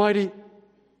so mighty.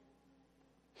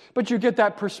 But you get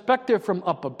that perspective from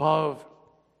up above.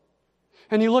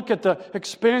 And you look at the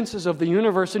expanses of the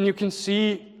universe and you can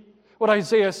see what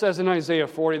Isaiah says in Isaiah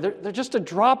 40. They're just a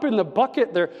drop in the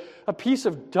bucket. They're a piece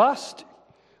of dust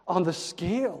on the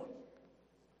scale.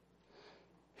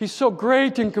 He's so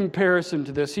great in comparison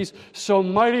to this. He's so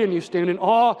mighty, and you stand in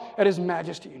awe at His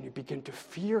majesty and you begin to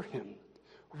fear Him,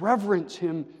 reverence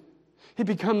Him. He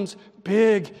becomes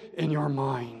big in your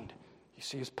mind. You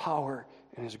see His power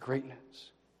and His greatness.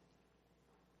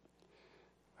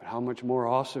 But how much more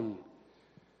awesome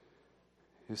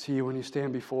is He when you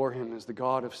stand before Him as the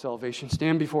God of salvation.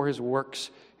 Stand before His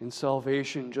works in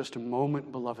salvation just a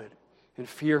moment, beloved, and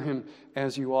fear Him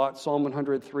as you ought. Psalm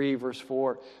 103, verse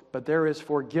 4. But there is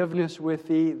forgiveness with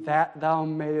thee, that thou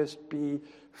mayest be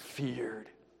feared.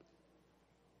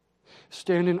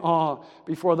 Stand in awe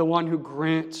before the one who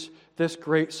grants this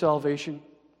great salvation.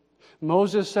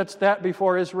 Moses sets that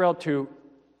before Israel too.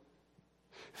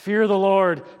 Fear the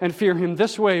Lord and fear Him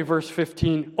this way, verse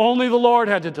 15. Only the Lord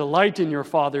had to delight in your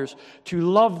fathers, to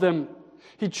love them.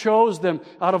 He chose them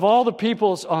out of all the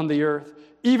peoples on the earth,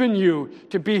 even you,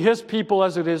 to be His people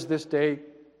as it is this day.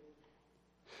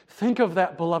 Think of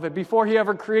that, beloved, before He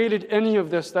ever created any of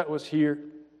this that was here.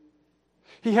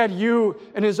 He had you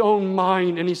in His own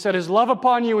mind, and He set His love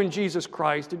upon you in Jesus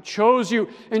Christ, and chose you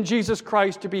in Jesus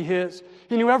Christ to be His.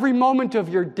 He knew every moment of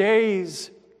your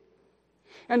days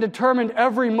and determined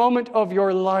every moment of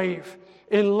your life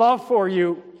in love for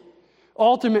you,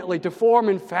 ultimately to form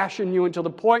and fashion you until the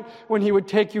point when He would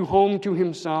take you home to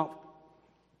Himself.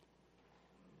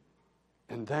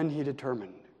 And then He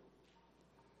determined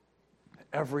that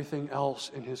everything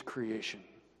else in His creation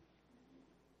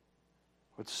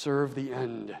would serve the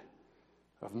end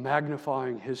of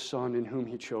magnifying His Son in whom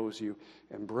He chose you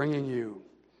and bringing you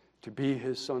to be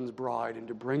His Son's bride and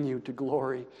to bring you to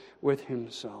glory with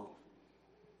Himself.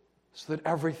 so that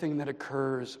everything that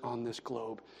occurs on this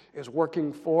globe is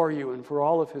working for you and for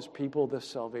all of his people this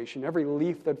salvation. Every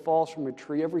leaf that falls from a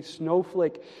tree, every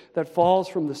snowflake that falls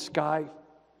from the sky,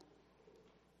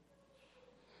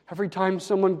 every time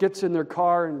someone gets in their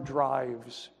car and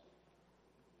drives,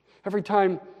 every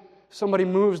time somebody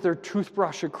moves their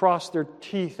toothbrush across their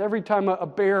teeth, every time a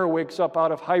bear wakes up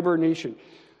out of hibernation,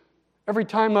 every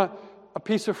time a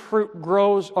piece of fruit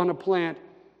grows on a plant,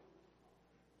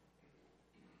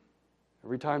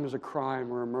 every time there's a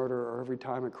crime or a murder, or every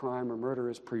time a crime or murder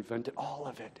is prevented, all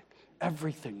of it,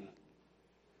 everything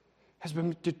has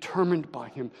been determined by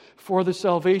him for the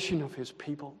salvation of his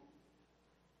people.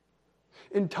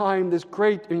 In time, this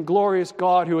great and glorious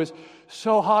God who is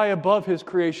so high above his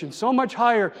creation, so much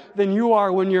higher than you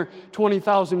are when you're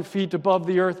 20,000 feet above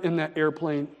the earth in that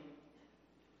airplane.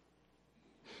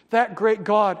 That great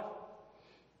God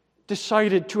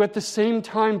decided to at the same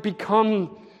time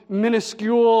become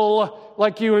minuscule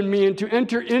like you and me and to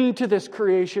enter into this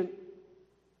creation,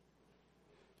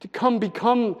 to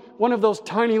become one of those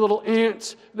tiny little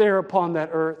ants there upon that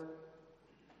earth,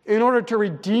 in order to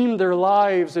redeem their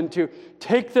lives and to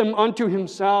take them unto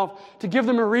himself, to give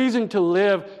them a reason to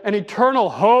live, an eternal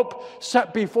hope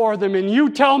set before them. And you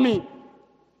tell me,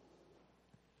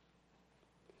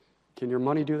 can your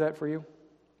money do that for you?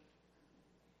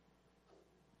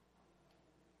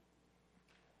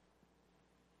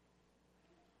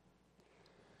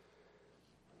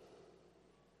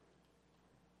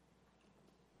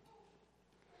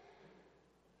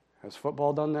 Has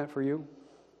football done that for you?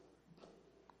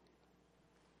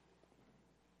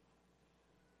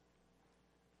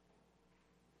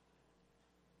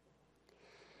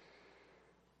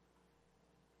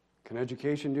 Can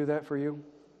education do that for you?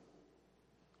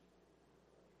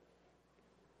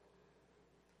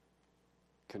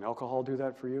 Can alcohol do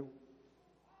that for you?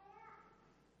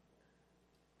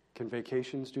 Can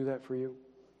vacations do that for you?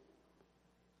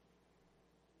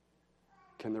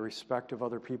 Can the respect of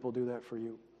other people do that for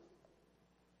you?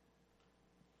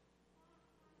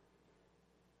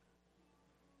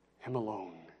 Him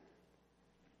alone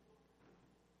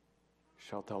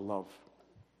shalt thou love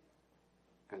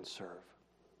and serve.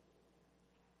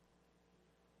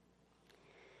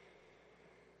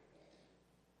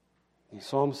 In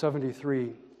Psalm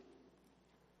 73,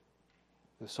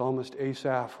 the psalmist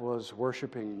Asaph was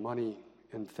worshiping money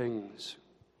and things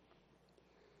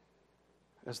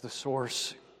as the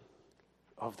source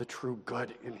of the true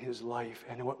good in his life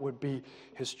and what would be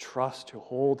his trust to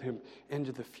hold him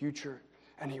into the future.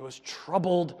 And he was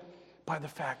troubled by the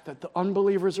fact that the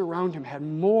unbelievers around him had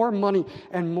more money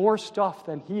and more stuff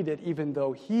than he did, even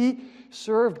though he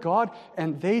served God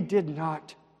and they did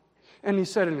not. And he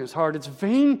said in his heart, it's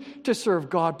vain to serve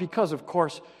God because, of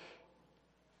course,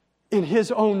 in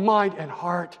his own mind and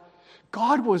heart,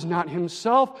 God was not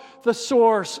himself the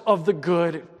source of the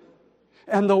good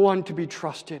and the one to be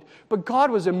trusted. But God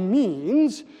was a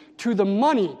means to the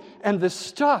money and the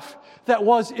stuff that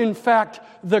was, in fact,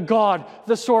 the God,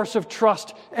 the source of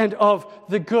trust and of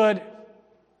the good.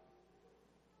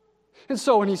 And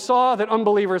so when he saw that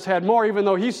unbelievers had more, even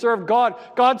though he served God,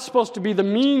 God's supposed to be the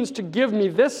means to give me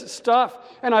this stuff,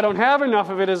 and I don't have enough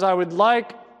of it as I would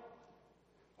like.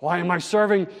 Why am I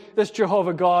serving this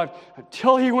Jehovah God?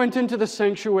 Until he went into the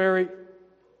sanctuary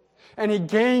and he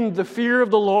gained the fear of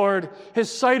the Lord.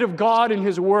 His sight of God and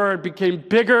his word became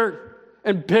bigger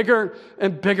and bigger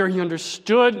and bigger. He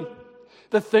understood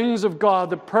the things of God,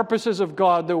 the purposes of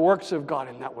God, the works of God,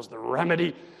 and that was the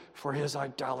remedy for his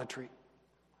idolatry.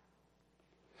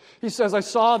 He says, I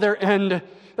saw their end,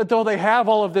 that though they have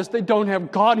all of this, they don't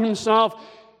have God himself.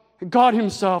 God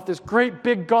himself, this great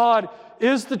big God,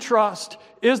 is the trust,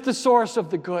 is the source of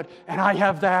the good, and I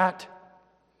have that.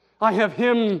 I have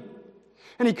him.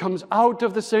 And he comes out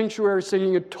of the sanctuary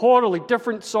singing a totally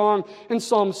different song in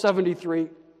Psalm 73.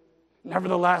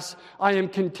 Nevertheless, I am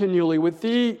continually with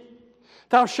thee.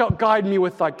 Thou shalt guide me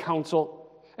with thy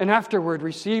counsel, and afterward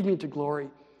receive me to glory.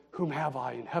 Whom have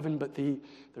I in heaven but thee?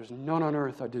 There's none on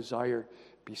earth I desire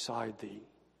beside thee.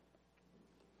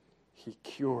 He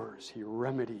cures, he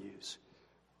remedies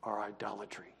our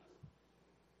idolatry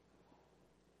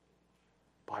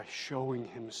by showing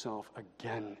himself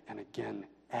again and again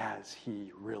as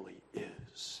he really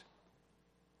is,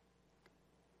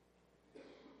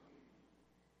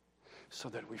 so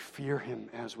that we fear him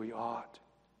as we ought.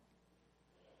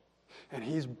 And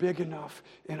he's big enough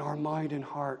in our mind and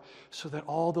heart so that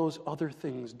all those other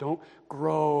things don't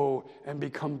grow and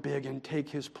become big and take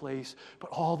his place, but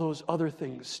all those other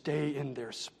things stay in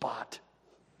their spot.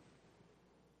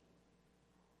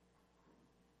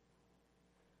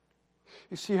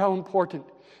 You see how important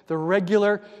the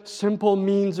regular, simple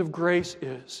means of grace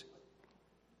is,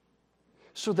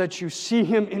 so that you see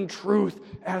Him in truth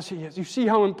as He is. You see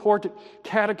how important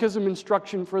catechism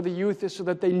instruction for the youth is, so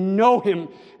that they know Him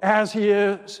as He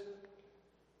is.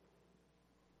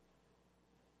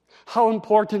 How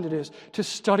important it is to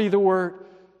study the Word,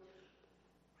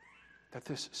 that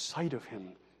this sight of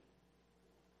Him,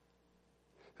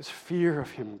 this fear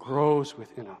of Him grows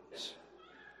within us.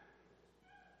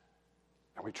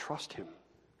 And we trust Him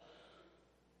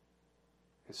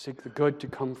and seek the good to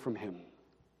come from Him.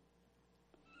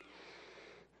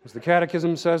 As the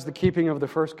Catechism says, the keeping of the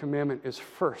first commandment is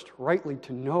first, rightly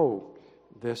to know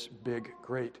this big,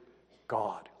 great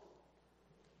God.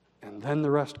 And then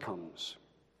the rest comes.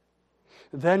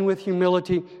 Then with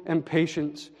humility and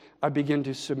patience, I begin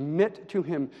to submit to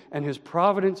Him and His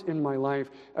providence in my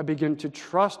life. I begin to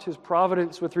trust His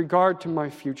providence with regard to my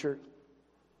future.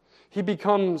 He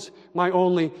becomes my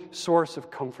only source of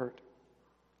comfort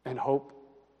and hope.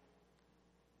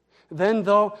 Then,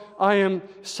 though I am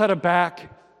set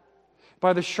aback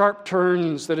by the sharp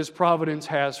turns that His providence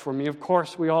has for me, of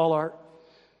course we all are,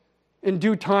 in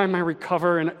due time I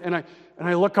recover and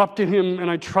I look up to Him and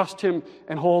I trust Him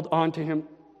and hold on to Him.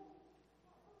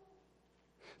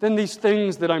 Then these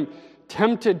things that I'm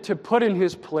tempted to put in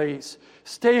His place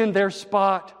stay in their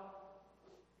spot.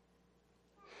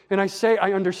 And I say,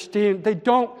 I understand. They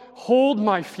don't hold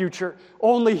my future.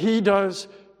 Only He does.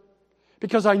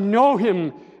 Because I know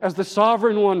Him as the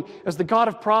sovereign one, as the God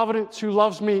of providence who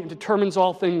loves me and determines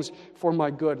all things for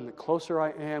my good. And the closer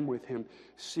I am with Him,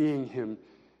 seeing Him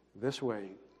this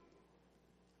way,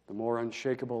 the more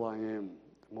unshakable I am,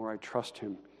 the more I trust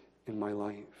Him in my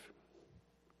life.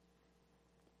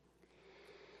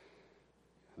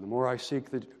 And the more I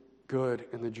seek the good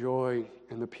and the joy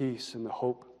and the peace and the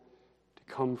hope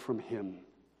to come from Him.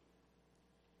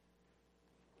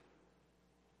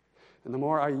 And the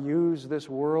more I use this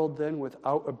world then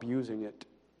without abusing it.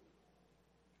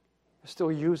 I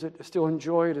still use it, I still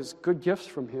enjoy it as good gifts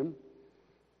from Him.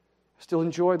 I still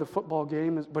enjoy the football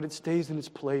game, but it stays in its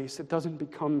place. It doesn't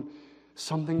become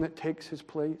something that takes His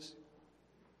place.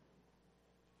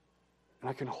 And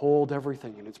I can hold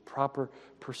everything in its proper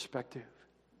perspective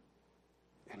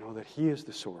and know that He is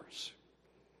the source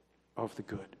of the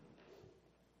good.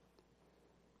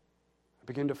 I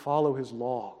begin to follow His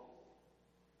law.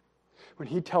 When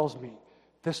He tells me,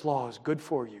 this law is good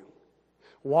for you,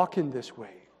 walk in this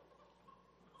way,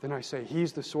 then I say,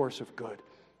 He's the source of good.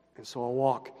 And so I'll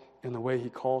walk in the way He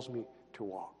calls me to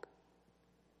walk.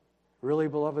 Really,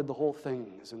 beloved, the whole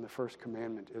thing is in the first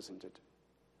commandment, isn't it?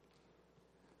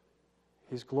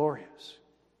 He's glorious.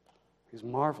 He's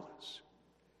marvelous.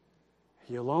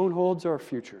 He alone holds our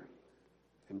future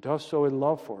and does so in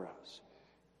love for us.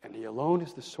 And He alone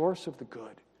is the source of the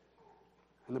good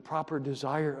and the proper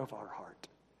desire of our heart.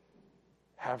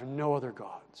 Have no other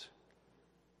gods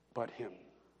but Him.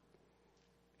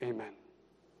 Amen.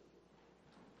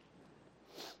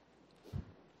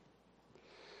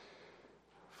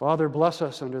 Father, bless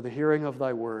us under the hearing of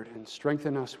Thy word and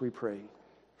strengthen us, we pray.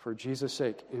 For Jesus'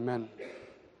 sake, amen.